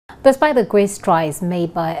Despite the great strides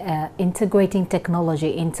made by integrating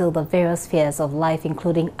technology into the various spheres of life,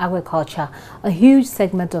 including agriculture, a huge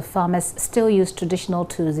segment of farmers still use traditional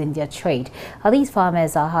tools in their trade. These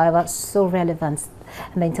farmers are, however, so relevant,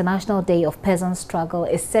 and the International Day of Peasant Struggle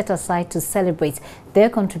is set aside to celebrate their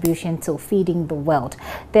contribution to feeding the world.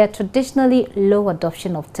 Their traditionally low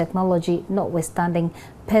adoption of technology notwithstanding,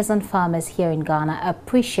 peasant farmers here in Ghana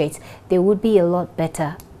appreciate there would be a lot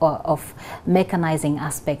better of mechanizing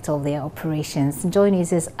aspect of their operations. Joy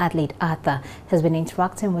News' Adelaide Arthur has been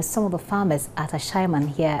interacting with some of the farmers at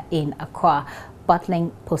Ashaiman here in Accra,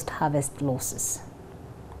 battling post-harvest losses.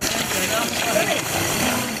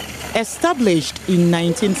 Established in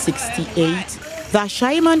 1968, the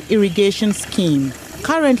Ashaiman irrigation scheme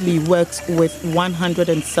currently works with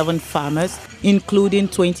 107 farmers, including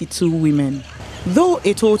 22 women. Though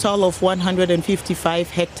a total of 155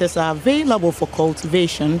 hectares are available for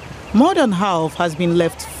cultivation, more than half has been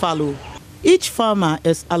left fallow. Each farmer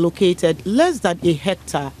is allocated less than a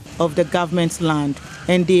hectare of the government's land,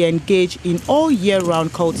 and they engage in all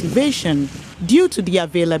year-round cultivation due to the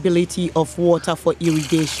availability of water for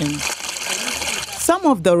irrigation. Some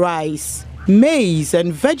of the rice, maize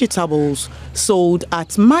and vegetables sold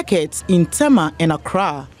at markets in Tema and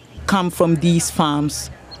Accra come from these farms.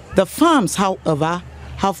 The farms, however,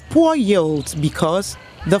 have poor yields because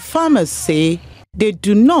the farmers say they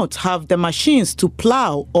do not have the machines to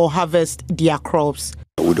plow or harvest their crops.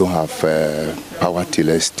 We don't have power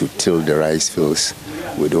tillers to till the rice fields.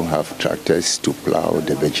 We don't have tractors to plow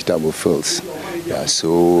the vegetable fields. Yeah,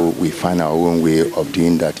 so we find our own way of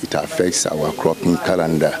doing that. It affects our cropping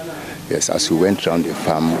calendar. Yes, as we went around the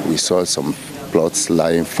farm, we saw some plots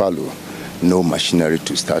lying fallow, no machinery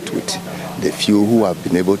to start with. The few who have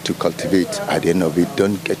been able to cultivate, at the end of it,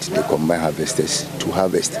 don't get the combine harvesters to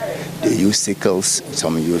harvest. They use sickles,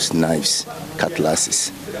 some use knives,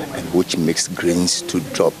 cutlasses, and which makes grains to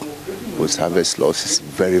drop. Post-harvest loss is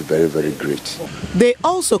very, very, very great. They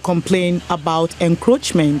also complain about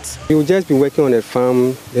encroachment. We will just be working on a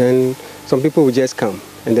farm, then some people will just come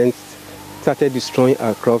and then started destroying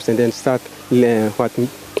our crops and then start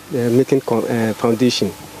making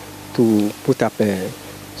foundation to put up a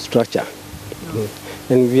structure.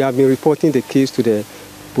 And we have been reporting the case to the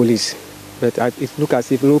police, but it looks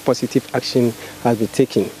as if no positive action has been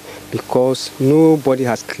taken because nobody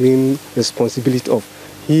has claimed responsibility of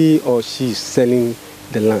he or she selling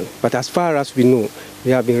the land. But as far as we know,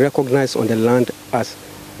 we have been recognized on the land as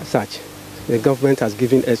such. The government has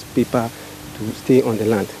given us paper to stay on the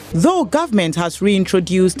land. Though government has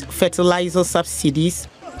reintroduced fertilizer subsidies,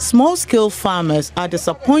 small-scale farmers are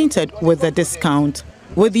disappointed with the discount.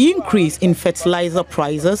 With the increase in fertilizer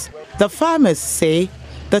prices, the farmers say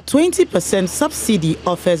the 20% subsidy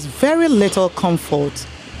offers very little comfort.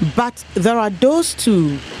 But there are those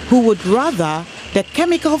too who would rather the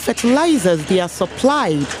chemical fertilizers they are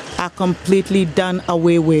supplied are completely done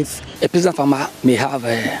away with. A peasant farmer may have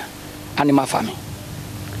animal farming.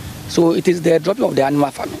 So it is the dropping of the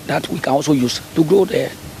animal farming that we can also use to grow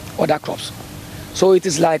the other crops. So it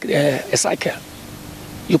is like a cycle.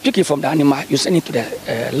 You pick it from the animal, you send it to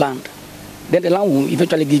the land. Then the land will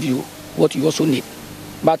eventually give you what you also need.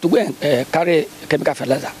 But to go and carry chemical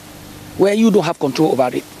fertilizer, where you don't have control over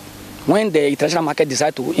it, when the international market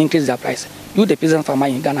decides to increase their price, you, the peasant farmer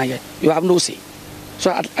in Ghana here, you have no say.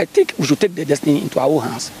 So I think we should take the destiny into our own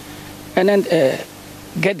hands and then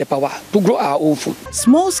get the power to grow our own food.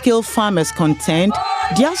 Small-scale farmers contend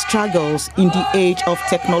their struggles in the age of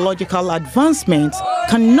technological advancement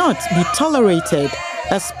cannot be tolerated,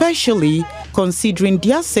 especially considering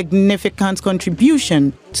their significant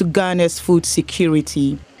contribution to Ghana's food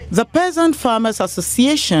security. The Peasant Farmers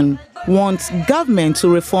Association wants government to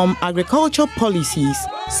reform agricultural policies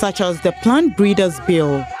such as the Plant Breeders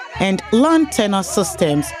Bill and land tenure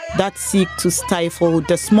systems that seek to stifle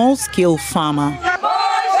the small-scale farmer.